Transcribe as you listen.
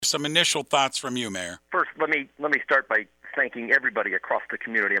some initial thoughts from you, Mayor. First, let me start by thanking everybody across the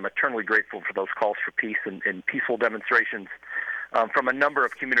community. I'm eternally grateful for those calls for peace and peaceful demonstrations from a number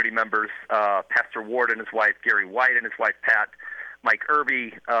of community members, Pastor Ward and his wife, Gary White and his wife, Pat, Mike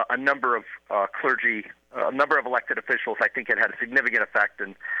Irby, a number of clergy, a number of elected officials. I think it had a significant effect,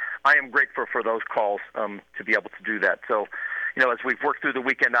 and I am grateful for those calls to be able to do that. So, as we've worked through the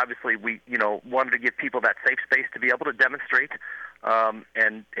weekend, obviously we, wanted to give people that safe space to be able to demonstrate and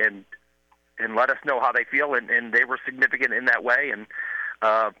let us know how they feel, and they were significant in that way. And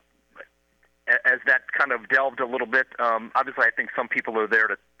as that kind of delved a little bit, obviously I think some people are there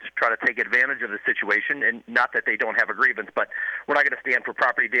to try to take advantage of the situation, and not that they don't have a grievance, but we're not going to stand for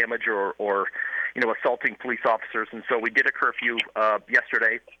property damage or assaulting police officers. And so we did a curfew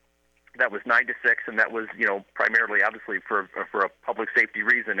yesterday. That was 9 to 6, and that was, primarily, obviously, for a public safety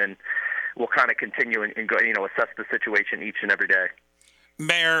reason. And we'll kind of continue and go, assess the situation each and every day.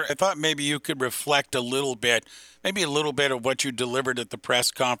 Mayor, I thought maybe you could reflect a little bit of what you delivered at the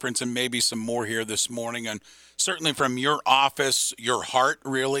press conference, and maybe some more here this morning, and certainly from your office, your heart,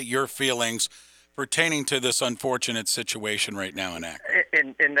 really, your feelings pertaining to this unfortunate situation right now in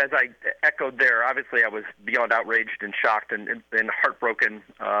Akron. And as I echoed there, obviously I was beyond outraged and shocked and heartbroken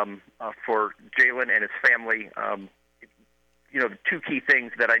for Jaylen and his family. The two key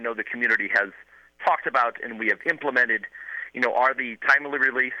things that I know the community has talked about and we have implemented, are the timely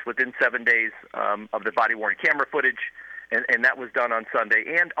release within 7 days of the body-worn camera footage, and that was done on Sunday,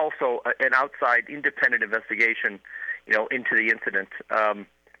 and also an outside independent investigation, into the incident.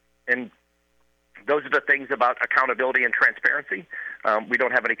 And those are the things about accountability and transparency. We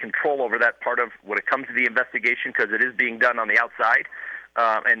don't have any control over that part of when it comes to the investigation, because it is being done on the outside,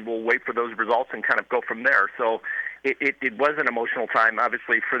 and we'll wait for those results and kind of go from there. So it was an emotional time,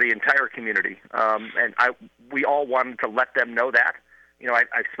 obviously, for the entire community, and we all wanted to let them know that.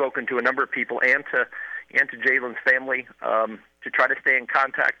 I've spoken to a number of people and to Jaylen's family to try to stay in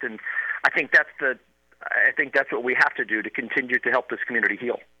contact, and I think that's what we have to do to continue to help this community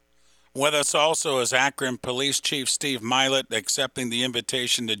heal. With us also is Akron Police Chief Steve Mylett, accepting the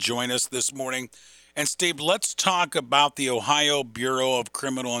invitation to join us this morning. And Steve, let's talk about the Ohio Bureau of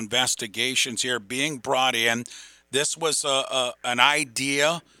Criminal Investigations here being brought in. This was an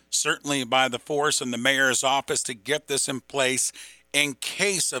idea, certainly by the force and the mayor's office, to get this in place in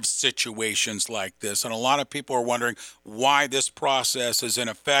case of situations like this. And a lot of people are wondering why this process is in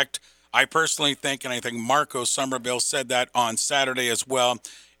effect. I personally think, and I think Marco Somerville said that on Saturday as well,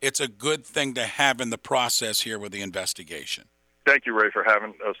 it's a good thing to have in the process here with the investigation. Thank you, Ray, for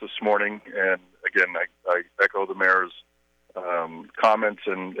having us this morning. And again, I echo the mayor's comments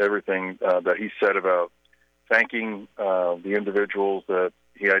and everything that he said about thanking the individuals that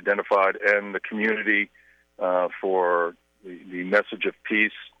he identified and the community for the message of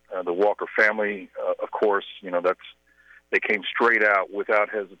peace. The Walker family, of course, they came straight out without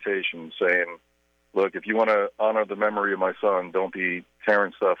hesitation saying, look, if you want to honor the memory of my son, don't be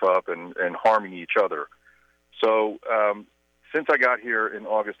tearing stuff up and harming each other. So since I got here in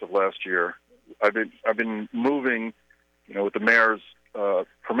August of last year, I've been moving, with the mayor's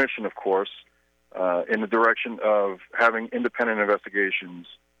permission, of course, in the direction of having independent investigations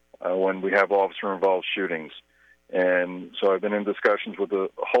when we have officer-involved shootings. And so I've been in discussions with a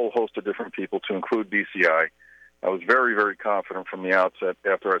whole host of different people, to include BCI. I was very, very confident from the outset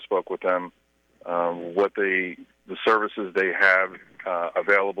after I spoke with them what the services they have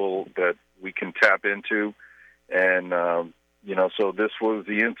available that we can tap into. And, so this was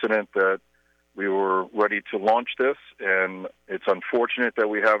the incident that we were ready to launch this. And it's unfortunate that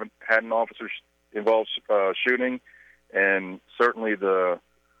we haven't had an officer-involved shooting. And certainly the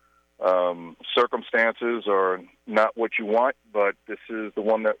circumstances are not what you want, but this is the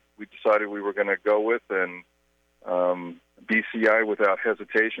one that we decided we were going to go with. And BCI, without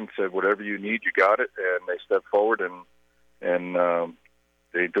hesitation, said, whatever you need, you got it. And they stepped forward and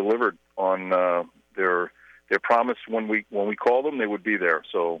they delivered on their promise. When we called them, they would be there.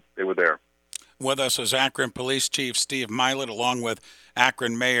 So they were there. With us is Akron Police Chief Steve Mylett, along with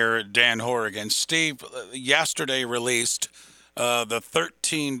Akron Mayor Dan Horrigan. Steve, yesterday released the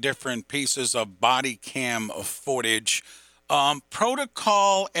 13 different pieces of body cam footage,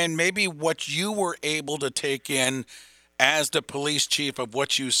 protocol, and maybe what you were able to take in as the police chief of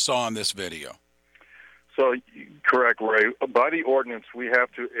what you saw in this video. So, correct, Ray. By the ordinance, we have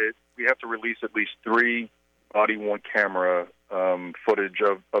to release at least 3 body-worn camera footage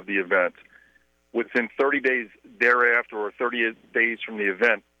of the event. Within 30 days thereafter, or 30 days from the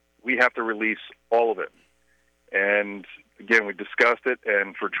event, we have to release all of it. And again, we discussed it,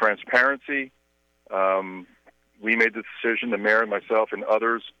 and for transparency, we made the decision, the mayor and myself and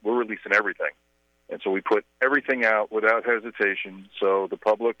others, we're releasing everything. And so we put everything out without hesitation. So the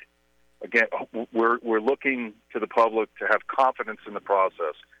public, again, we're looking to the public to have confidence in the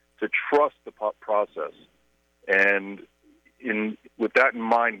process, to trust the process. And with that in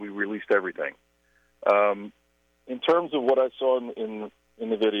mind, we released everything. In terms of what I saw in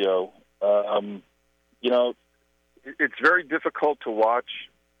the video, it's very difficult to watch.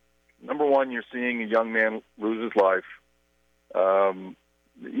 Number one, you're seeing a young man lose his life.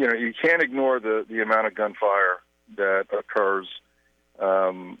 You can't ignore the amount of gunfire that occurs.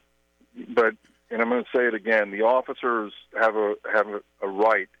 But, and I'm going to say it again, the officers have a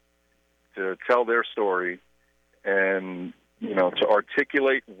right to tell their story and, to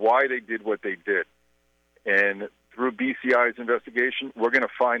articulate why they did what they did. And through BCI's investigation, we're going to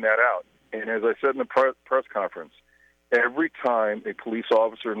find that out. And as I said in the press conference, every time a police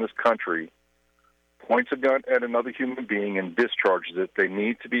officer in this country points a gun at another human being and discharges it, they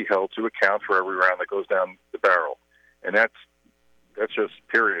need to be held to account for every round that goes down the barrel. And that's just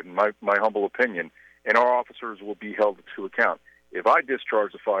period, in my humble opinion. And our officers will be held to account. If I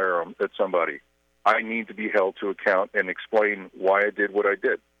discharge a firearm at somebody, I need to be held to account and explain why I did what I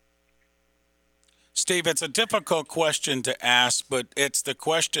did. Steve, it's a difficult question to ask, but it's the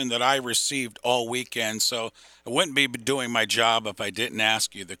question that I received all weekend, so I wouldn't be doing my job if I didn't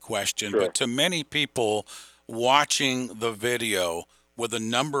ask you the question. Sure. But to many people watching the video with a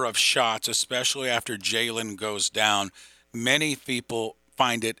number of shots, especially after Jaylen goes down, many people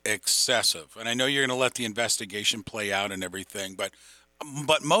find it excessive. And I know you're going to let the investigation play out and everything, but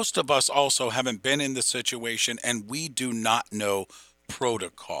most of us also haven't been in the situation, and we do not know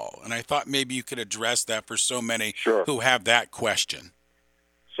protocol. And I thought maybe you could address that for so many Sure. who have that question.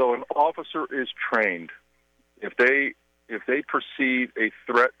 So an officer is trained. If they perceive a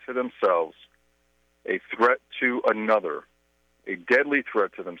threat to themselves, a threat to another, a deadly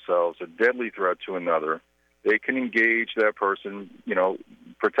threat to themselves, a deadly threat to another, they can engage that person,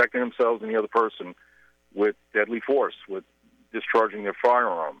 protecting themselves and the other person with deadly force, with discharging their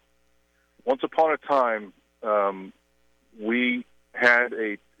firearm. Once upon a time, we had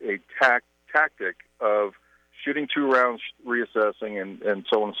a tactic of shooting 2 rounds, reassessing, and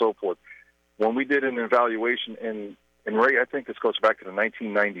so on and so forth. When we did an evaluation, and Ray, I think this goes back to the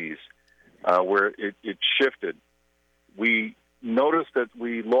 1990s, where it shifted, we noticed that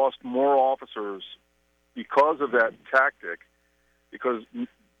we lost more officers because of that tactic, because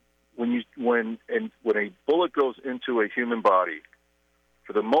when a bullet goes into a human body,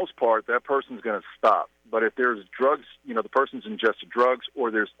 for the most part, that person's going to stop. But if there's drugs, the person's ingested drugs,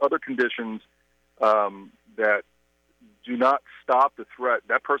 or there's other conditions that do not stop the threat,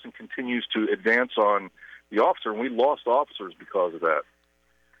 that person continues to advance on the officer, and we lost officers because of that.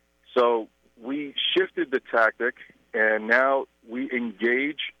 So we shifted the tactic, and now we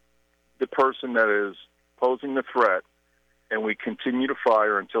engage the person that is posing the threat, and we continue to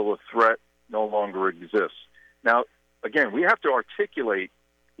fire until the threat no longer exists. Now, again, we have to articulate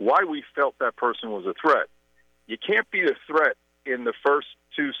why we felt that person was a threat. You can't be a threat in the first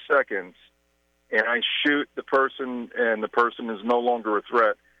 2 seconds, and I shoot the person, and the person is no longer a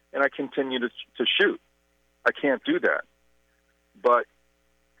threat, and I continue to shoot. I can't do that. But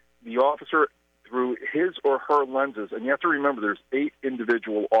the officer, through his or her lenses, and you have to remember there's 8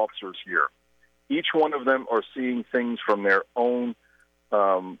 individual officers here. Each one of them are seeing things from their own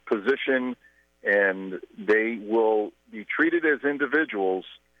position, and they will be treated as individuals,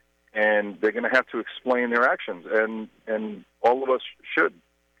 and they're going to have to explain their actions, and all of us should.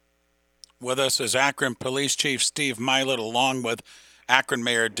 With us is Akron Police Chief Steve Mylett, along with Akron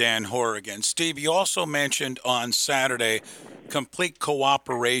Mayor Dan Horrigan. Steve, you also mentioned on Saturday complete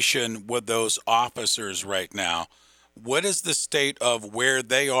cooperation with those officers right now. What is the state of where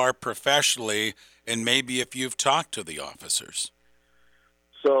they are professionally, and maybe if you've talked to the officers?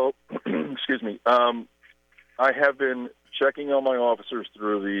 So, excuse me, I have been checking on my officers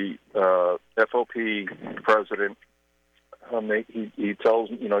through the FOP president. He tells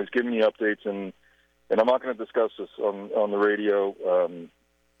me, he's giving me updates, and I'm not going to discuss this on the radio,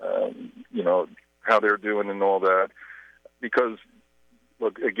 how they're doing and all that, because,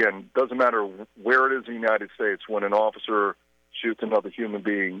 look, again, doesn't matter where it is in the United States, when an officer shoots another human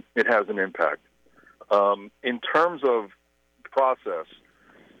being, it has an impact. In terms of process,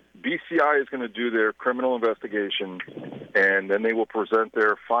 BCI is going to do their criminal investigation, and then they will present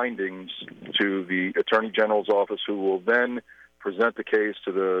their findings to the Attorney General's office, who will then present the case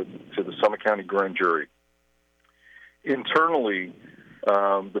to the Summit County Grand Jury. Internally,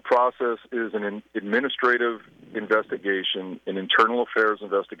 the process is an administrative investigation, an internal affairs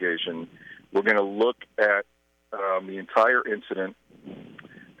investigation. We're going to look at the entire incident.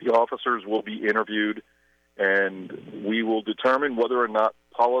 The officers will be interviewed, and we will determine whether or not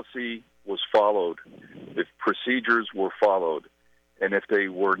policy was followed, if procedures were followed. And if they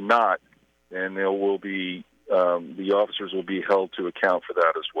were not, then there will be the officers will be held to account for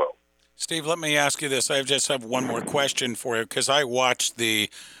that as well. Steve, let me ask you this. I just have one more question for you, because I watched the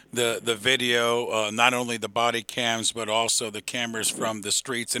video, not only the body cams, but also the cameras from the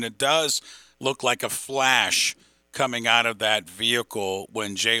streets, and it does look like a flash coming out of that vehicle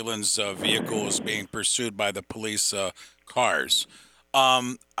when Jalen's vehicle is being pursued by the police cars.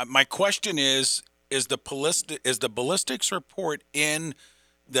 My question is the ballistics report in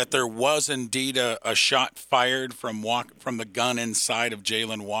that there was indeed a shot fired from the gun inside of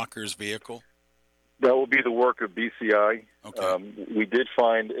Jalen Walker's vehicle? That will be the work of BCI. Okay. We did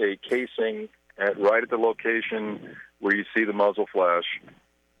find a casing right at the location where you see the muzzle flash,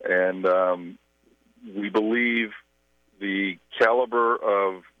 and we believe the caliber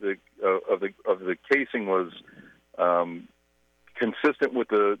of the casing was consistent with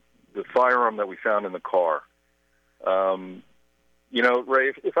the firearm that we found in the car.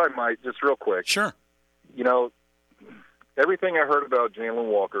 Ray, if I might, just real quick. Sure. Everything I heard about Jalen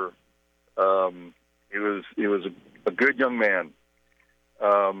Walker, he was a good young man.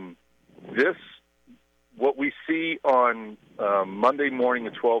 What we see on Monday morning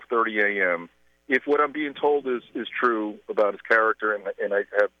at 12:30 a.m., if what I'm being told is true about his character, and I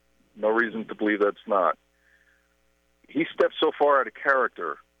have no reason to believe that's not, he stepped so far out of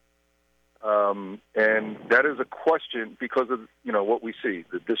character. And that is a question because of, what we see,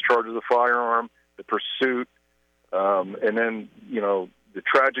 the discharge of the firearm, the pursuit, and then, the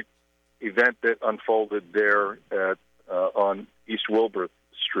tragic event that unfolded there on East Wilbur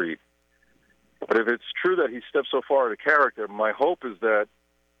Street. But if it's true that he stepped so far out of character, my hope is that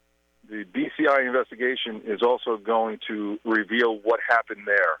the BCI investigation is also going to reveal what happened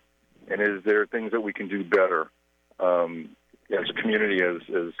there, and is there things that we can do better as a community, as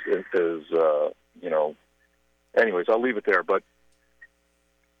Anyways, I'll leave it there. But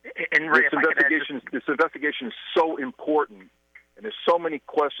this investigation is so important, and there's so many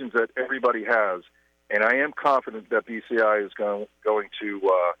questions that everybody has, and I am confident that BCI is going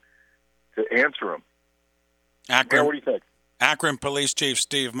to answer them. Akron, what do you think? Akron Police Chief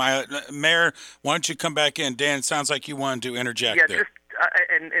Steve Mylett. Mayor, why don't you come back in? Dan, sounds like you wanted to interject there.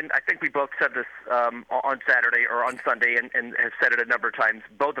 And I think we both said this on Saturday or on Sunday and have said it a number of times,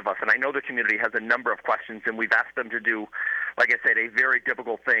 both of us. And I know the community has a number of questions, and we've asked them to do, like I said, a very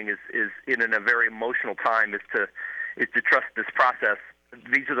difficult thing is in a very emotional time is to trust this process.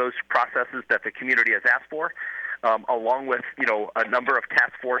 These are those processes that the community has asked for, along with, a number of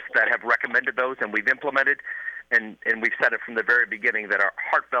task force that have recommended those, and we've implemented. And we've said it from the very beginning that our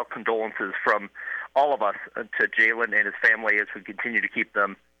heartfelt condolences from all of us to Jalen and his family as we continue to keep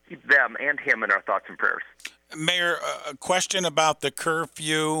them and him in our thoughts and prayers. Mayor, a question about the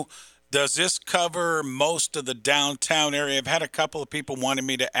curfew. Does this cover most of the downtown area? I've had a couple of people wanting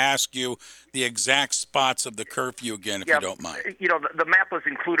me to ask you the exact spots of the curfew again, if you don't mind. The map was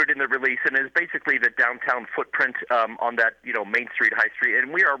included in the release, and is basically the downtown footprint on that, Main Street, High Street,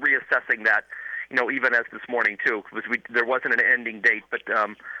 and we are reassessing that. Even as this morning, too, because there wasn't an ending date, but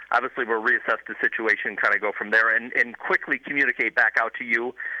obviously we'll reassess the situation and kind of go from there and quickly communicate back out to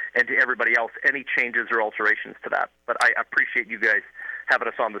you and to everybody else any changes or alterations to that. But I appreciate you guys having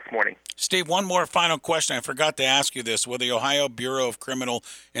us on this morning. Steve, one more final question. I forgot to ask you this. With the Ohio Bureau of Criminal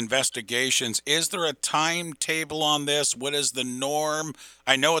Investigations, is there a timetable on this? What is the norm?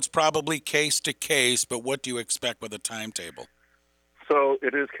 I know it's probably case to case, but what do you expect with a timetable? So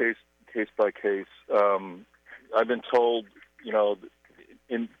it is case by case. I've been told,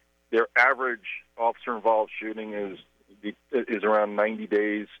 in their average officer-involved shooting is around 90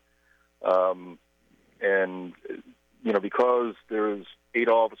 days, and because there's 8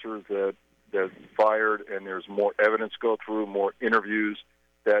 officers that fired, and there's more evidence go through, more interviews,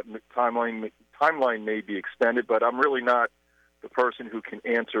 that timeline may be extended. But I'm really not the person who can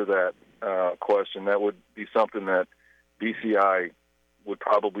answer that question. That would be something that BCI would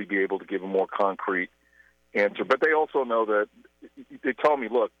probably be able to give a more concrete answer. But they also know that they tell me,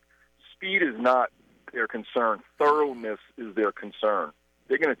 look, speed is not their concern. Thoroughness is their concern.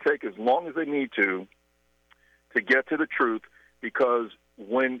 They're going to take as long as they need to get to the truth, because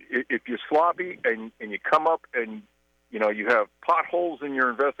if you're sloppy and you come up and you have potholes in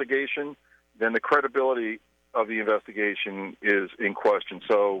your investigation, then the credibility of the investigation is in question.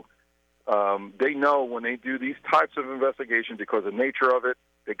 So they know when they do these types of investigations, because of the nature of it,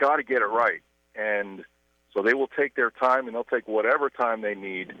 they got to get it right. And so they will take their time, and they'll take whatever time they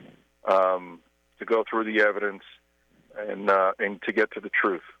need to to go through the evidence and to get to the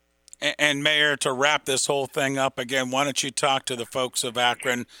truth. And Mayor, to wrap this whole thing up again, why don't you talk to the folks of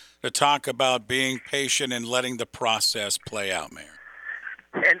Akron to talk about being patient and letting the process play out, Mayor?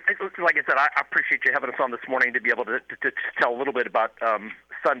 And like I said, I appreciate you having us on this morning to be able to tell a little bit about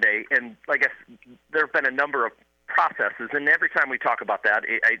Sunday. And like there have been a number of processes, and every time we talk about that,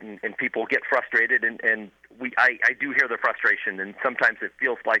 and people get frustrated, and I do hear the frustration, and sometimes it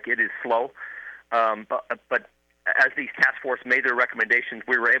feels like it is slow. But as these task force made their recommendations,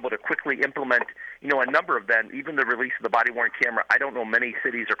 we were able to quickly implement, a number of them, even the release of the body-worn camera. I don't know many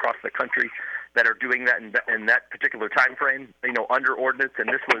cities across the country that are doing that in that particular time frame, under ordinance. And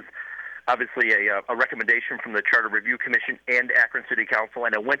this was obviously a recommendation from the Charter Review Commission and Akron City Council,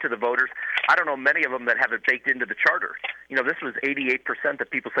 and it went to the voters. I don't know many of them that have it baked into the charter. This was 88% that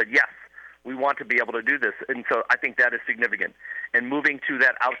people said, yes, we want to be able to do this. And so I think that is significant. And moving to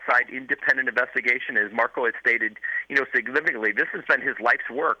that outside independent investigation, as Marco had stated, significantly, this has been his life's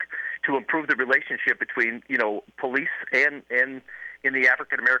work to improve the relationship between, police and in the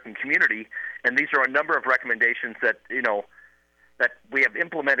African-American community. And these are a number of recommendations that, that we have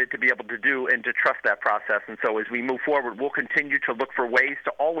implemented to be able to do and to trust that process. And so as we move forward, we'll continue to look for ways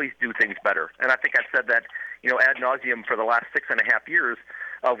to always do things better. And I think I've said that, ad nauseum for the last 6.5 years,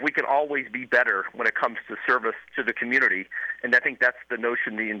 we can always be better when it comes to service to the community. And I think that's the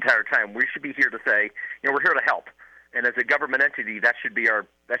notion the entire time. We should be here to say, we're here to help. And as a government entity, that should be our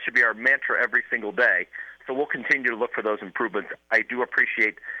mantra every single day. So we'll continue to look for those improvements. I do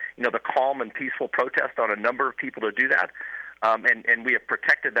appreciate, the calm and peaceful protest on a number of people to do that. And we have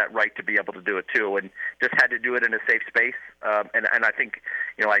protected that right to be able to do it too, and just had to do it in a safe space. And I think,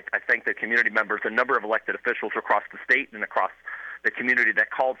 I thank the community members, a number of elected officials across the state and across the community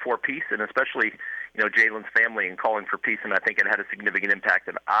that called for peace, and especially, Jalen's family in calling for peace. And I think it had a significant impact.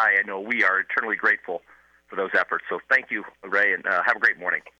 And I know we are eternally grateful for those efforts. So thank you, Ray, and have a great morning.